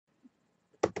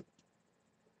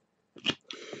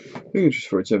Thank you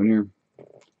for 7 here,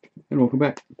 and welcome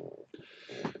back.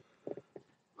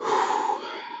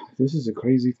 This is a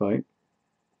crazy fight.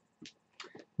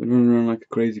 Been running around like a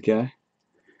crazy guy,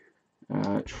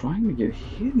 trying to get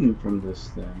hidden from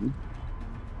this thing.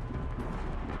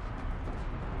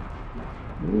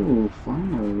 Ooh,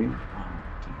 finally.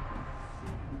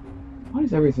 Why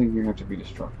does everything here have to be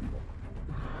destructible?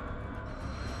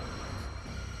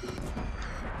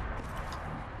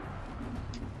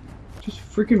 Just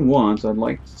freaking once, I'd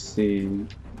like to see.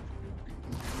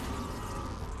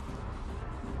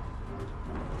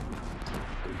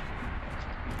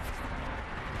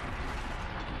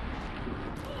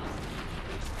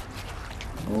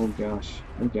 Oh gosh,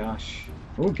 oh gosh,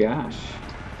 oh gosh.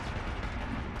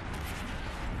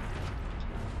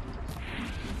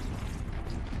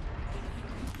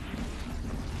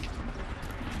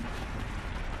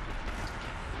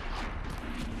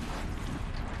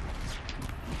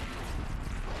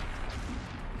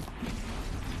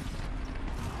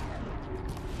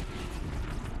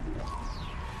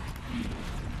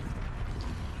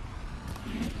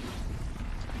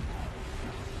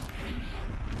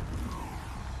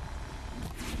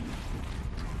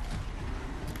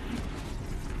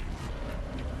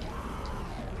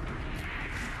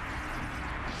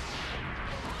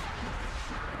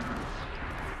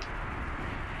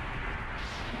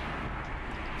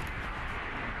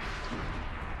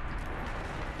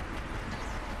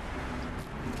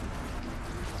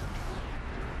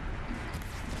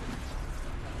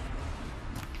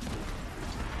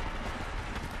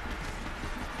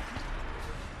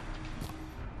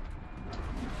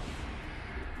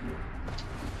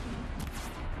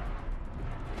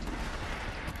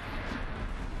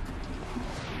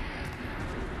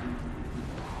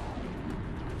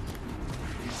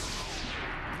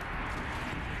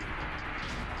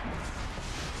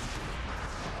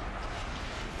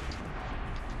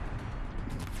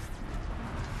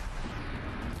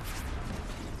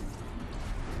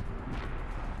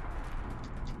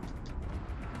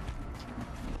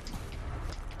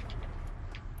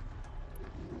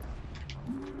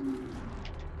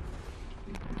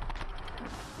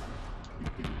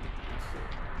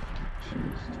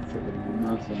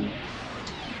 Nothing.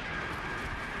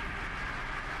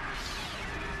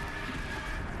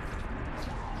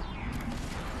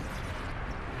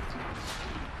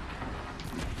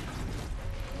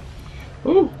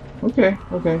 Oh, okay.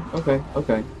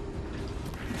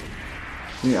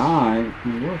 See, I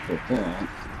can work with that.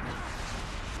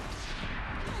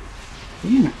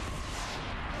 Damn it.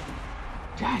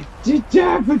 God, did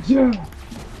that for you?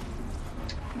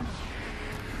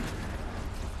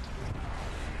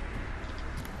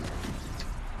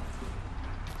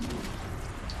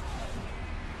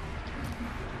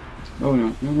 Oh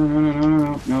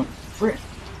no, frick!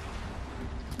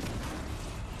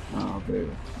 Oh, baby.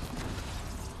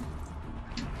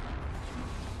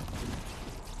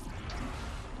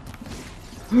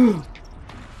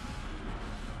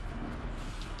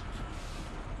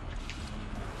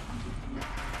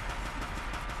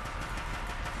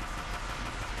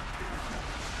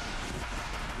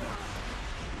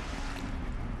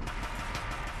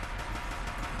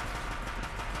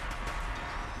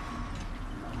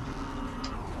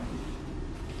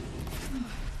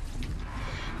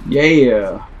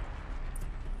 Yeah!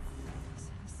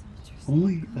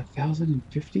 Only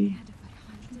 1,050?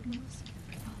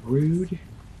 Rude.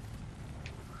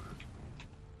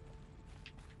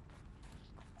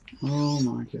 Oh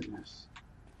my goodness.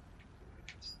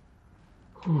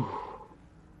 Whew.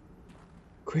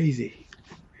 Crazy.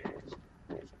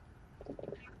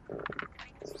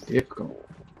 Difficult.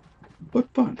 But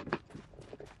fun.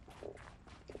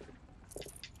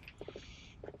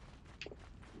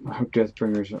 I hope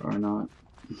Deathbringers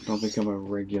don't become a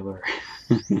regular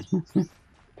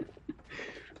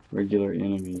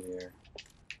enemy there.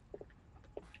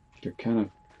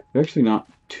 They're actually not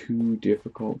too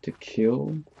difficult to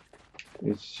kill.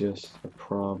 It's just a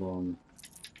problem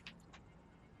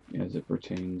as it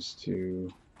pertains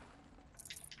to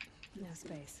no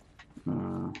space.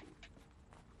 You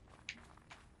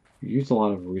use a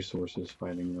lot of resources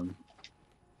fighting them.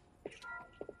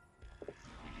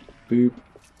 Boop.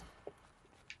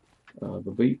 The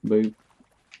beep boop.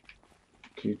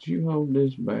 Could you hold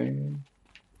this bag?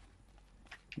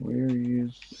 Where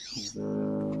is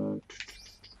the...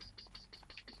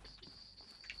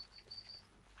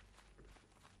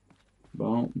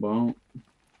 Bonk, bonk.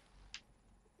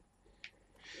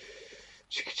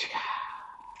 Chicka, chicka.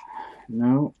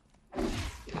 No.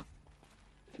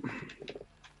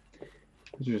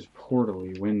 Those are just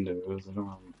portally windows. They don't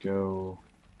really go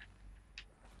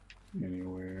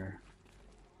anywhere.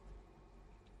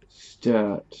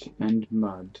 Dirt and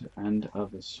mud and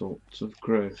other sorts of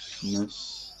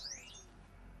grossness.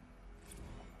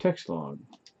 Text log.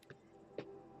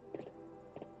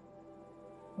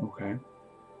 Okay.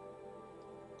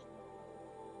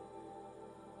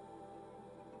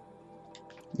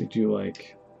 They do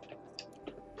like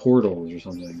portals or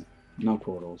something. Not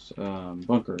portals.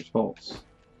 Bunkers, vaults.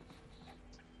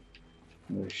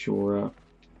 They shore up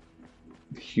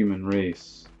the human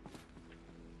race,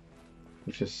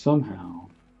 which has somehow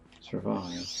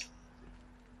survived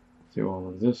through all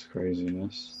of this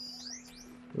craziness.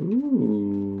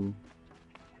 Ooh.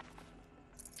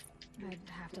 I'd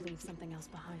have to leave something else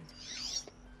behind.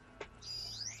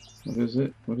 What is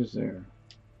it? What is there?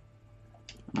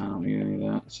 I don't need any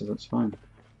of that, so that's fine.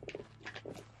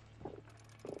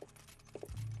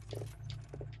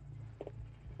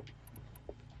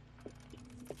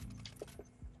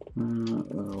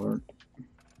 That'll work.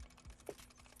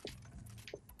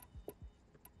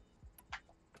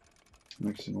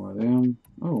 Make some more of them.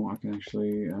 Oh, I can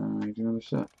actually do another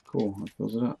set. Cool, that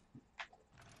fills it up.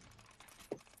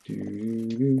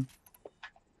 Do.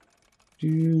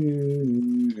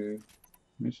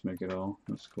 Let's make it all.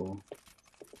 That's cool.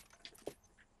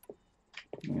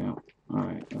 Yeah.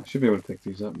 Alright, I should be able to pick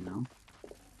these up now.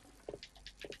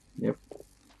 Yep.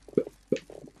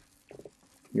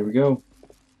 Here we go.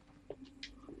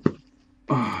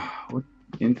 What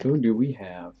info do we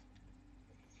have?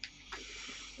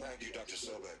 Thank you, Dr.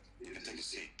 Sobek. You can take a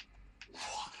seat.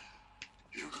 What?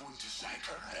 You're going to sack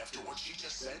her after what she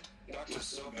just said? Dr.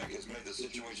 Sobek has made the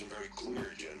situation very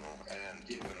clear, General, and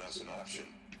given us an option.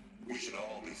 We should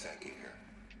all be thanking her.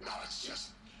 No, it's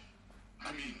just...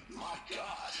 I mean, my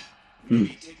God.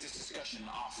 Maybe take this discussion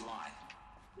offline.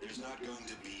 There's not going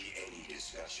to be any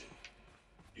discussion.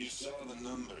 You saw the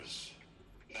numbers.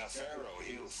 Now, Pharaoh,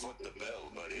 he'll foot the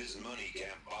bill, but his money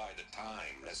can't buy the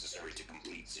time necessary to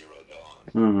complete Zero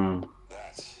Dawn.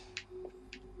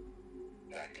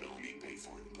 That can only be paid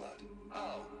for in blood.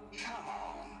 Oh, come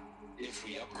on. If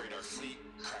we upgrade our fleet,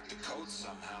 crack the code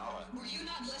somehow... Were you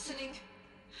not listening?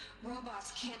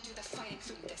 Robots can't do the fighting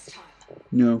for you this time.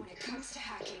 No. When it comes to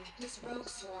hacking, this rogue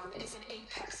swarm is an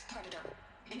apex predator.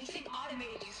 Anything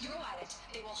automated you throw at it,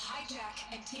 they will hijack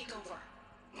and take over.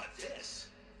 Like this?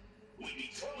 We'd be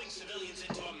throwing civilians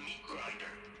into a meat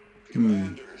grinder.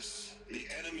 Commanders, the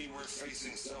enemy we're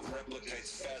facing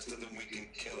self-replicates faster than we can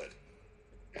kill it.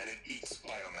 And it eats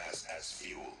biomass as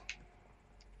fuel.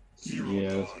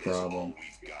 Yeah, that's a problem.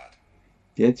 We've got.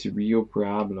 That's a real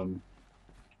problem.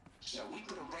 So we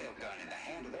put a railgun in the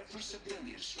hand of every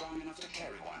civilian strong enough to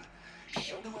carry one,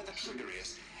 show them where the trigger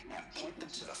is, and point them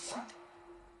to the front?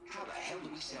 How the hell do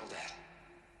we sell that?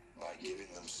 By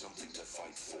giving them something to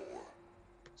fight for.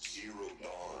 Zero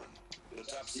Dawn. The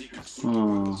top secret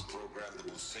superweapons program that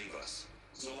will save us.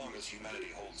 So long as humanity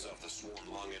holds off the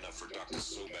swarm long enough for Dr.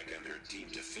 Sobek and her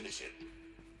team to finish it.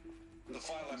 The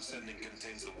file I'm sending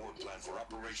contains the war plan for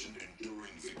Operation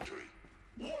Enduring Victory.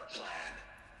 War plan?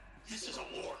 This is a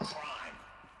war crime.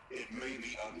 It may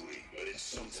be ugly, but it's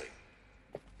something.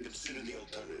 Consider the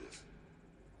alternative.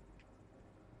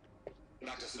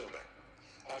 Dr. Sobek,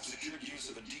 I've secured use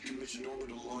of a decommissioned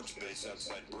orbital launch base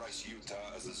outside Bryce,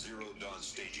 Utah as the Zero Dawn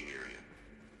staging area.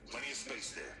 Plenty of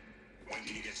space there. When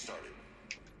can you get started?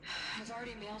 I've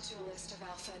already mailed you a list of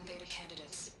alpha and beta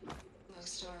candidates.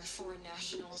 Most are foreign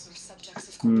nationals or subjects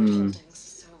of corporate holdings,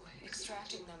 so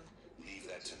extracting them... Leave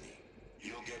that to me.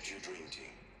 You'll get your dream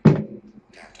team.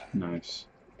 Nice.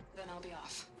 Then I'll be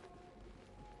off.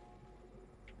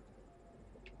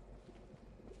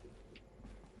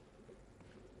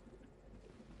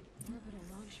 Orbital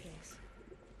launch base.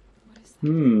 What is that?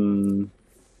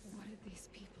 What did these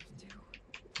people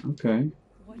do? Okay.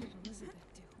 What did Elizabeth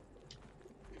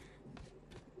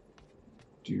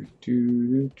do?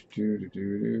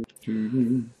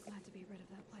 Glad to be rid of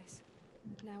that place.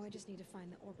 Now I just need to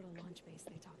find the orbital launch base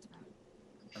they talked about.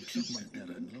 I've checked my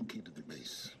data and located the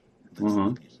base. That's the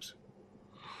good news.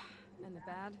 And the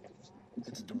bad?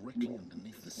 It's directly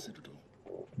underneath the Citadel.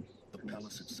 The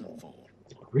palace at Sunfall.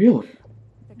 Really?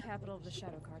 The capital of the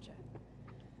Shadow Carja.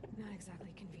 Not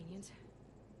exactly convenient.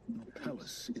 The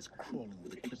palace is crawling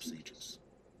with Eclipse agents.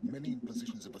 Many in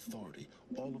positions of authority,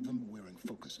 all of them wearing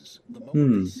focuses. The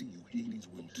moment they see you, Hades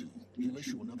will too. He'll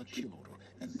issue another kill order,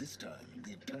 and this time,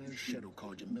 the entire Shadow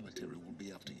Carja military will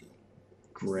be after you.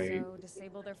 Great. So,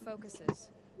 disable their focuses.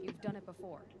 You've done it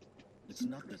before. It's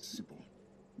not that simple.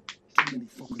 Too many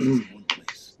focuses in one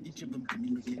place, each of them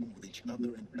communicating with each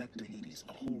other and back to Hades,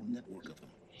 a whole network of them.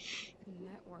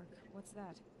 Network? What's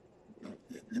that?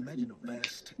 Imagine a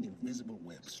vast, invisible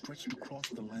web stretched across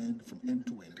the land from end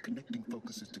to end, connecting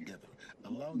focuses together,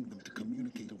 allowing them to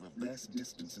communicate over vast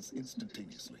distances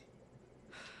instantaneously.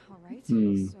 All right.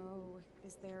 Hmm. So,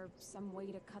 is there some way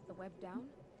to cut the web down?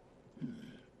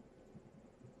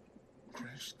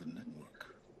 Crash the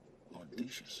network.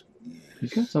 Audacious, yes.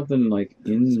 He's got something like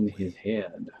There is a in way. his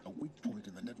head. A weak point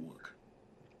in the network.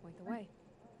 Point the way.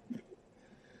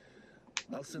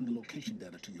 I'll send the location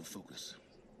data to your focus.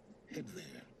 Head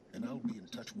there, and I'll be in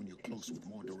touch when you're close with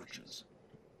more directions.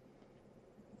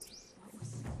 What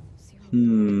was Zero?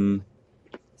 Hmm.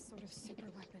 Sort of super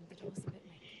weapon that Elizabeth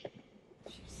made.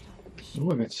 She stopped the machine.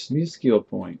 Oh, I got a new skill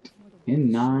point. before the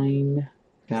And war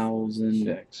 9,000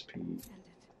 XP. ended.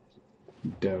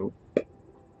 Dope.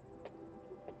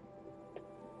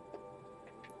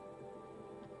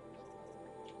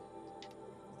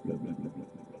 Blah, blah, blah, blah,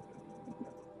 blah,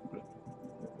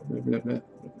 blah, blah, blah, blah,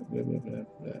 blah, blah,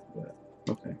 blah, blah.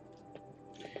 Okay.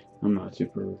 I'm not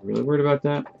super really worried about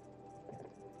that.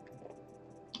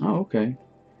 Oh, okay.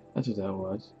 That's what that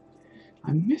was.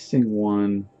 I'm missing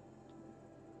one.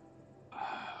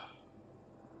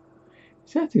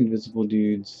 Is that the invisible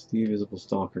dudes? The invisible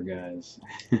stalker guys.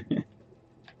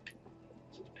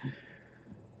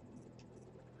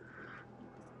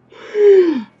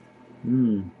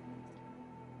 Hmm.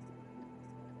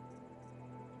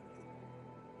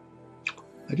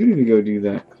 I do need to go do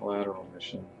that collateral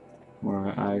mission where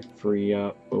I free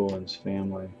up Owen's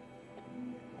family.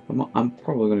 I'm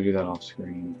probably going to do that off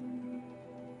screen.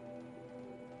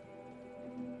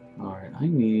 Alright, I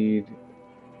need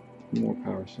more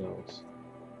power cells.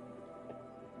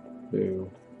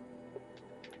 Boo.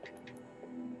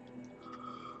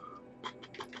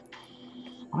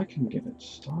 I can get it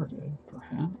started,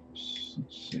 perhaps.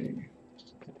 Let's see.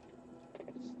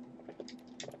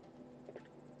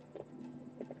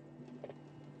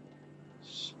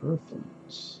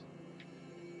 Spurflings.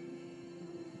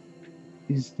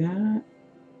 Is that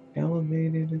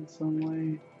elevated in some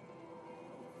way?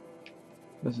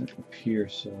 Doesn't appear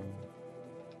so.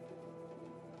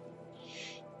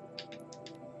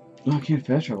 No, I can't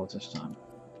fast travel this time.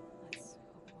 Let's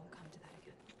hope it won't come to that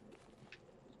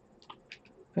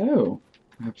again. Oh,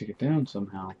 I have to get down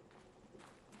somehow.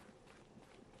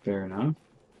 Fair enough.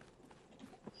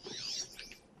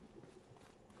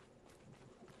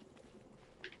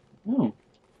 Oh.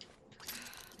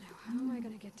 Now, how am I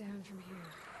gonna get down from here?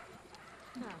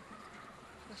 Oh,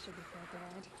 this should be quite the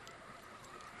ride.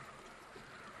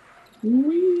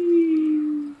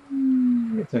 Whee!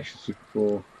 It's actually super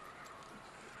cool.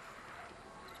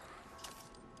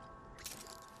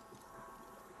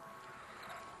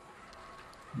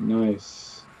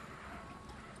 Nice.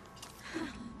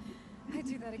 I'd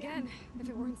do that again if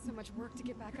it weren't so much work to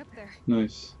get back up there.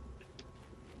 Nice.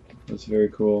 That's very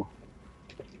cool.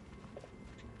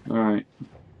 Alright.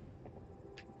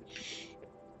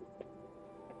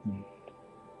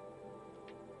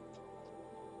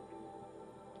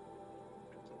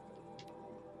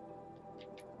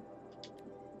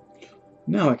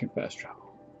 Now I can fast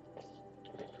travel.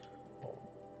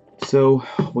 So,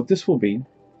 what this will be,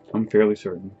 I'm fairly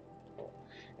certain,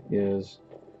 is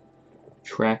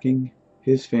tracking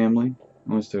his family,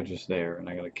 unless they're just there and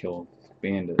I gotta kill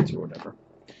bandits or whatever.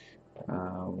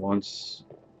 Once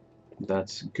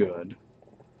that's good,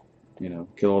 you know,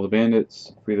 kill all the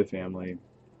bandits, free the family,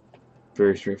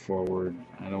 very straightforward.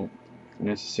 I don't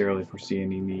necessarily foresee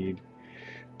any need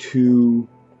to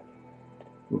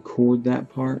record that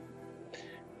part.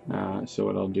 So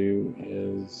what I'll do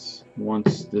is,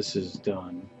 once this is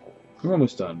done, we're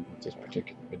almost done with this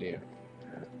particular video,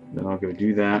 then I'll go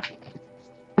do that,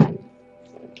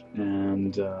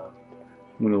 and I'm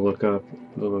going to look up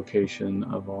the location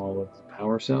of all of the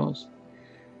power cells,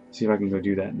 see if I can go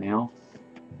do that now,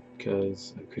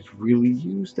 because I could really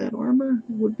use that armor.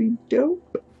 It would be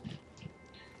dope.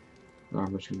 The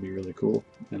armor's going to be really cool,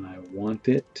 and I want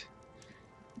it.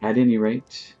 At any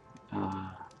rate,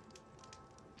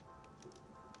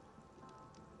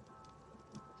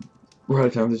 we're out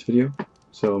of time for this video,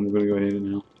 so I'm going to go ahead and end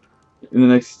it now. In the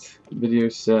next video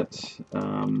set,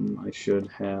 I should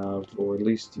have, or at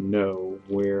least know,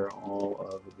 where all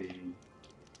of the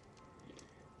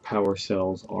power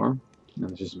cells are. Now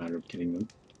it's just a matter of getting them.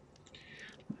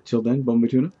 Until then, Bumby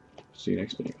Tuna. See you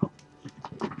next video.